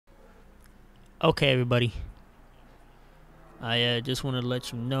Okay, everybody. I just want to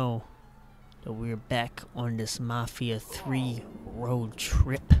let you know that we're back on this Mafia 3 road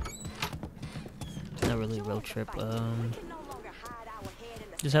trip. Not really a road trip.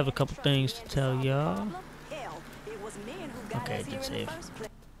 Just have a couple things to tell y'all. Okay, did save.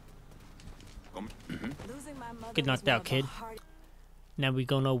 Get knocked out, kid. Now we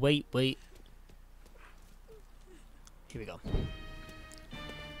gonna wait. Here we go.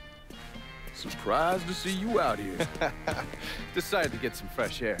 Surprised to see you out here. Decided to get some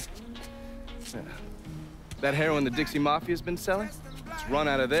fresh air. Yeah. That heroin the Dixie Mafia's been selling? It's run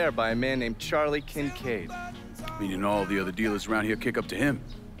out of there by a man named Charlie Kincaid. Meaning all the other dealers around here kick up to him.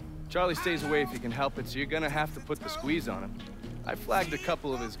 Charlie stays away if he can help it, so you're gonna have to put the squeeze on him. I flagged a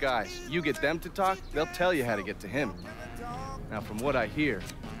couple of his guys. You get them to talk, they'll tell you how to get to him. Now, from what I hear,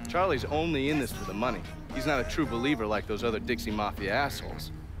 Charlie's only in this for the money. He's not a true believer like those other Dixie Mafia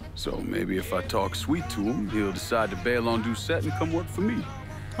assholes. So maybe if I talk sweet to him, he'll decide to bail on Doucette and come work for me.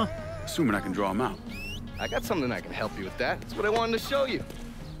 Huh. Assuming I can draw him out. I got something that can help you with that. That's what I wanted to show you.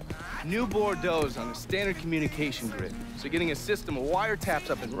 New Bordeaux's on the standard communication grid, so getting a system of wiretaps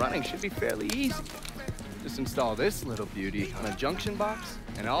up and running should be fairly easy. Just install this little beauty on a junction box,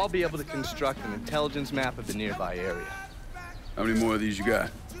 and I'll be able to construct an intelligence map of the nearby area. How many more of these you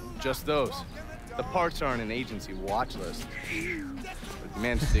got? Just those. The parts are on an agency watch list. But if we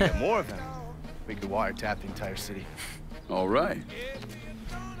manage to get more of them, we could wiretap the entire city. All right.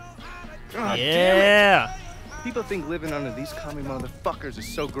 God Yeah. damn it. People think living under these commie motherfuckers is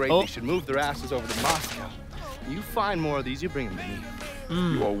so great they should move their asses over to Moscow. You find more of these, you bring them to me.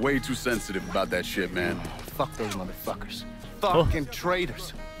 You are way too sensitive about that shit, man. Fuck those motherfuckers. Fucking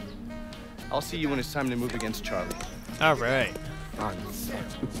traitors. I'll see you when it's time to move against Charlie. All right.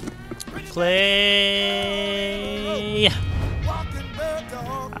 Play.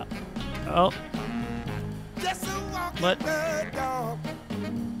 Oh. What?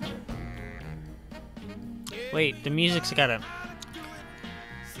 Wait, the music's gotta.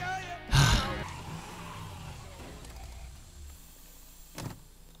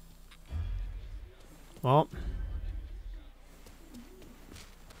 Well.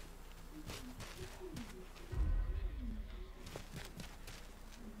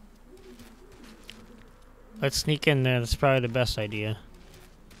 Let's sneak in there. That's probably the best idea.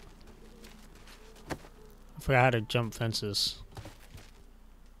 I forgot how to jump fences.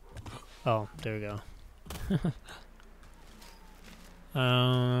 Oh, there we go.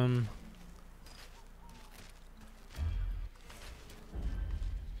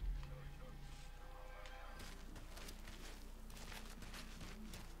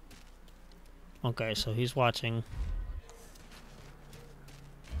 Okay, so he's watching.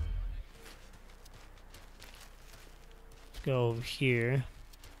 Let's go over here.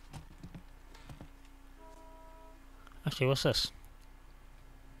 Actually, what's this?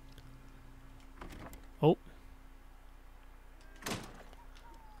 Oh.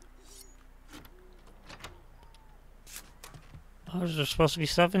 Oh, is there supposed to be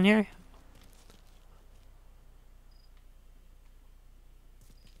stuff in here?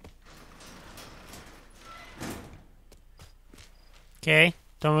 Okay,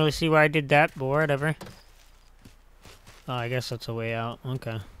 don't really see why I did that, but whatever. Oh, I guess that's a way out.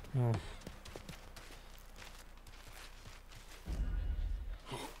 Okay. Oh.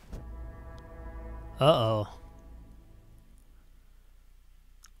 Uh-oh.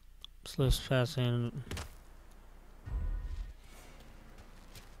 Slips passing.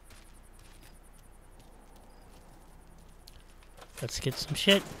 Let's get some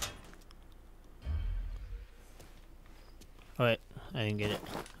shit. Oh wait, I didn't get it.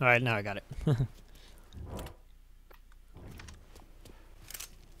 Alright, now I got it. Can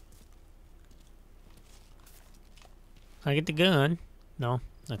I get the gun? No?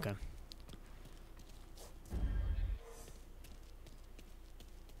 Okay.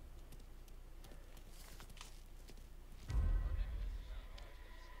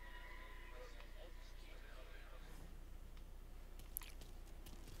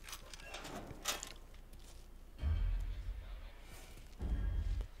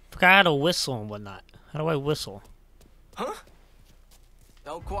 Forgot how to whistle and whatnot. How do I whistle? Huh?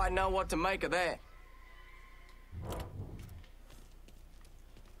 Don't quite know what to make of that.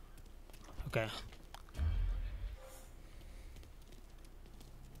 Okay.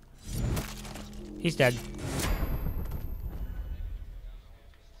 He's dead.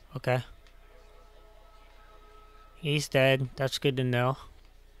 Okay. He's dead. That's good to know.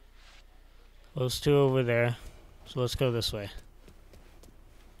 Those two over there. So let's go this way.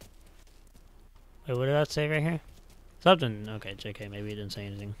 Wait, what did that say right here? Something. Okay, JK, maybe it didn't say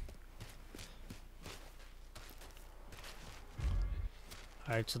anything.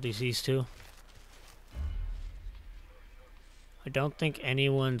 Alright, so these two. I don't think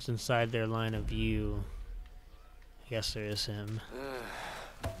anyone's inside their line of view. I guess there is him.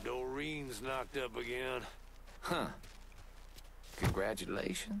 Doreen's knocked up again. Huh.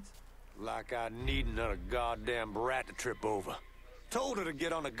 Congratulations. Like I need another goddamn brat to trip over. Told her to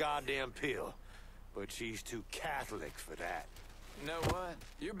get on a goddamn pill, but she's too Catholic for that. You know what?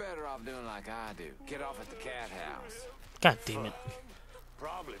 You're better off doing like I do. Get off at the cat house. God damn it.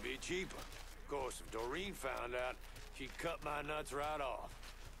 Probably be cheaper. Of course, if Doreen found out, she'd cut my nuts right off.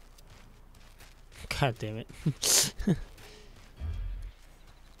 God damn it.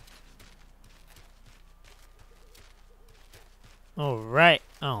 Alright.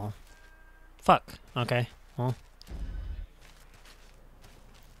 Oh. Fuck. Okay. Well.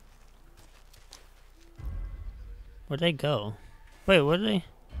 Where'd they go? Wait, where'd they?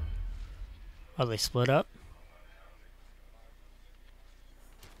 Oh, they split up?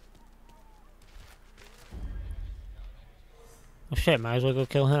 Oh shit, might as well go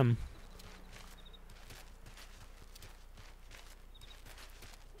kill him.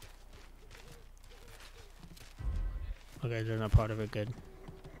 Okay, they're not part of it, good.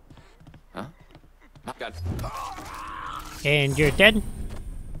 Huh? I got... And you're dead?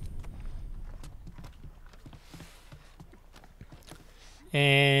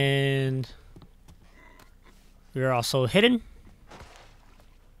 And... you're also hidden?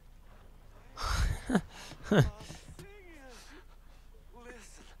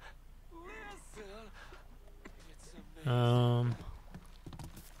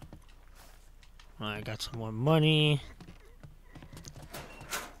 I got some more money.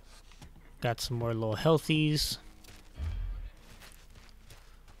 Got some more little healthies.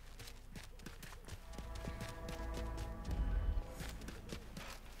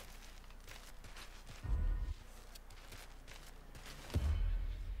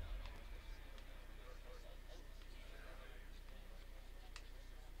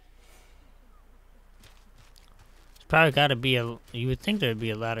 It's probably gotta be a... you would think there'd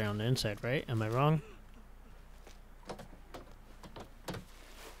be a ladder on the inside, right? Am I wrong?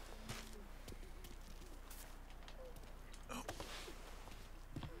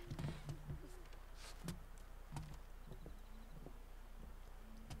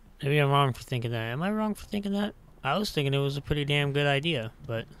 Maybe I'm wrong for thinking that. Am I wrong for thinking that? I was thinking it was a pretty damn good idea,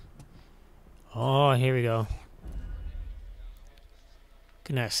 but... oh, here we go.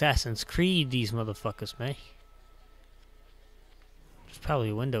 Gonna Assassin's Creed these motherfuckers, man. There's probably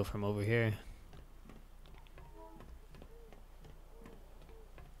a window from over here.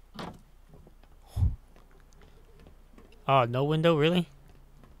 Oh, no window? Really?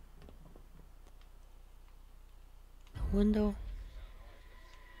 No window?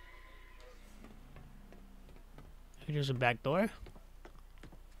 There's a back door?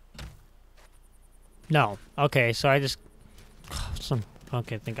 No. Okay, so I just...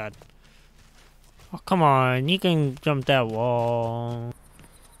 okay, thank God. Oh, come on. You can jump that wall.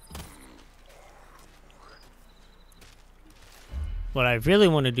 What I really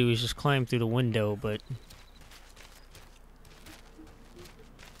want to do is just climb through the window, but...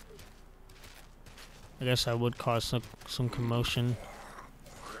 I guess I would cause some commotion.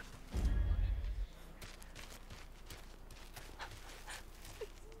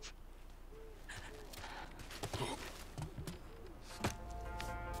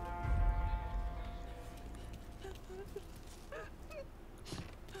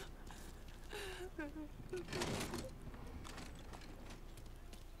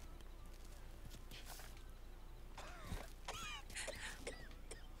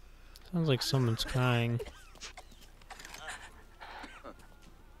 Sounds like someone's crying.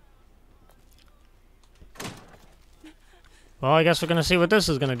 Well, I guess we're gonna see what this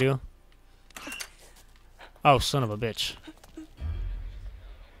is gonna do. Oh, son of a bitch.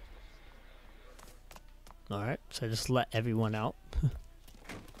 Alright, so I just let everyone out.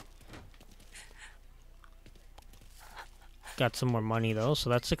 Got some more money though, so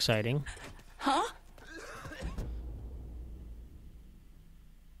that's exciting. Huh?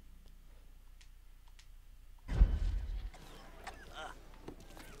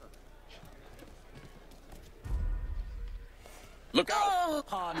 Look out! Oh,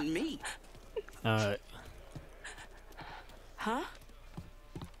 pardon me. Alright. Huh?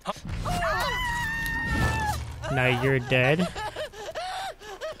 Now you're dead.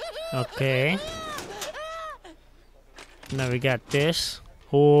 Okay. Now we got this.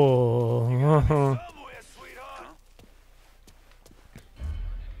 Oh.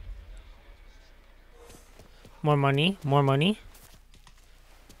 More money, more money.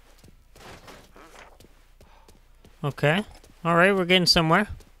 Okay. Alright, we're getting somewhere.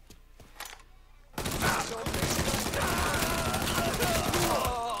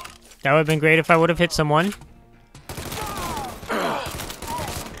 That would have been great if I would have hit someone.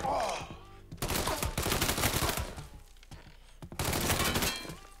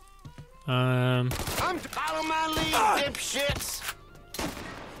 Follow my lead, dipshits!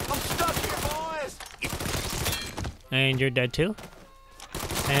 I'm stuck here, boys! And you're dead too.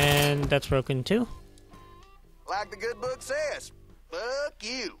 And that's broken too. Like the good book says, fuck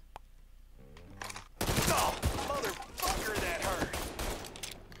you. Oh, motherfucker, that hurt.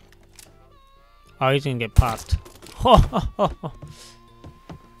 Oh, he's gonna get popped. Ho ho ho ho.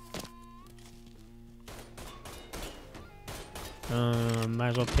 Might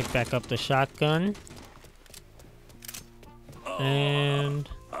as well pick back up the shotgun. And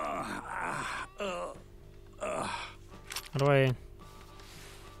how do I?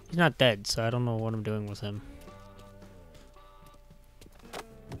 He's not dead, so I don't know what I'm doing with him.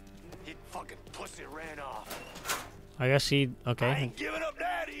 He fucking pussy ran off. I guess he. I Okay. ain't giving up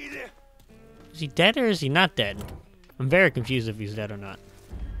that either. Is he dead or is he not dead? I'm very confused if he's dead or not.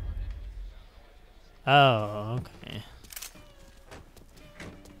 Oh, okay.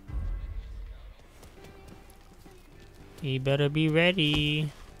 He better be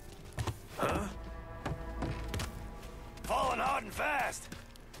ready. Huh? Falling hard and fast.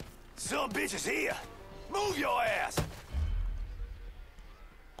 Some bitch is here. Move your ass.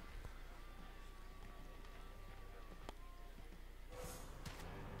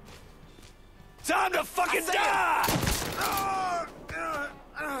 Time to fucking die! Oh,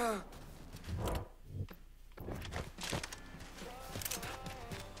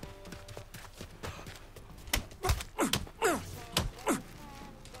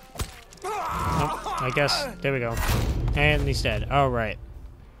 I guess. There we go. And he's dead. Alright.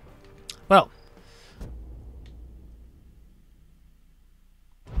 Well.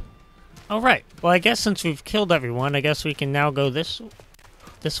 Alright. Well, I guess since we've killed everyone, I guess we can now go this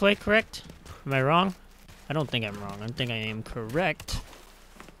way, correct? Am I wrong? I don't think I'm wrong. I think I am correct.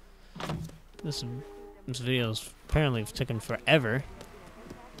 This video's apparently taken forever.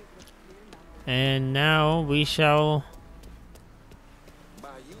 And now we shall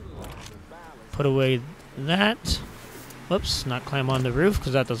put away that. Whoops, not climb on the roof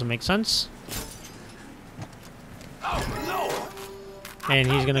because that doesn't make sense.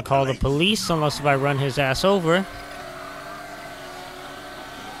 And he's gonna call the police unless if I run his ass over.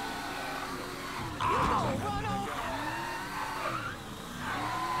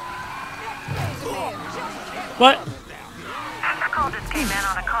 What? A call just came in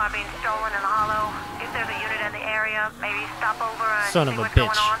on a car being stolen in the hollow. If there's a unit in the area, maybe stop over and Son see of a what's going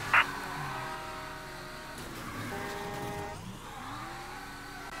bitch. on.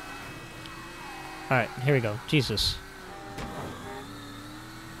 Alright, here we go. Jesus.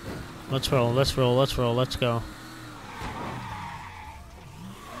 Let's roll, let's roll, let's roll, let's go.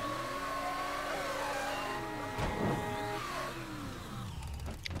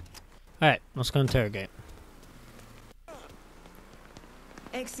 Alright, let's go interrogate.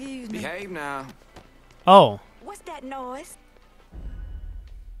 Excuse me. Behave now. Oh, What's that noise?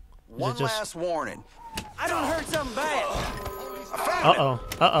 One just- last warning. I done heard something bad. uh-oh,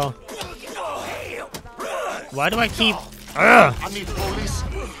 uh-oh. Why do I keep... Ugh! I need police.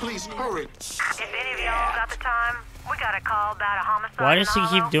 Please hurry. If any of y'all got the time, we got a call about a homicide. Why in does the he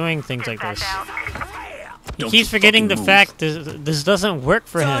keep hollow. doing things like Dispatch this? out. He Don't keeps forgetting the fucking fact this doesn't work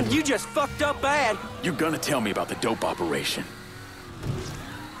for Son, him. you just fucked up bad. You're gonna tell me about the dope operation.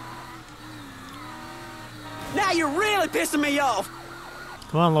 Now you're really pissing me off.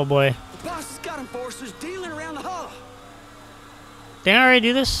 Come on, little boy. The boss has got enforcers dealing around the hall. Didn't I already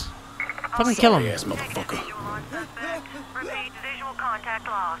do this? Fucking kill him. Yes, motherfucker. Visual on suspect. Repeat, visual contact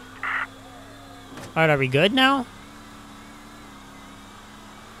lost. Alright, are we good now?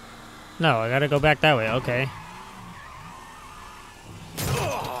 No, I gotta go back that way. Okay.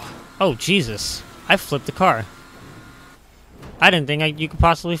 Oh, Jesus. I flipped the car. I didn't think you could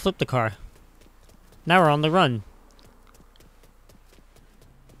possibly flip the car. Now we're on the run.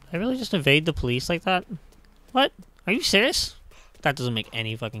 Did I really just evade the police like that? What? Are you serious? That doesn't make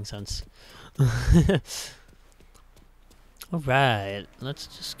any fucking sense. Alright, let's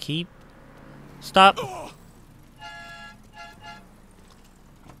just keep... Stop!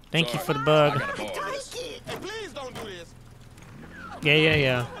 Thank you for the bug. Please don't do this.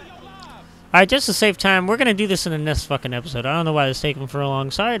 Yeah. Alright, just to save time, we're gonna do this in the next fucking episode. I don't know why it's taking for a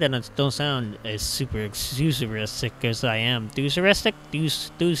long. Sorry that it don't sound as super enthusiastic as I am. Enthusiastic.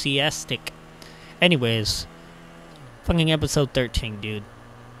 Anyways, fucking episode 13, dude.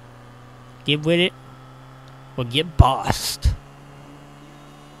 Get with it, or get bossed.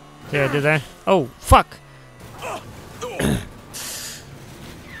 Yeah, did I? Oh, fuck!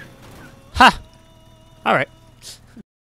 Ha! Alright.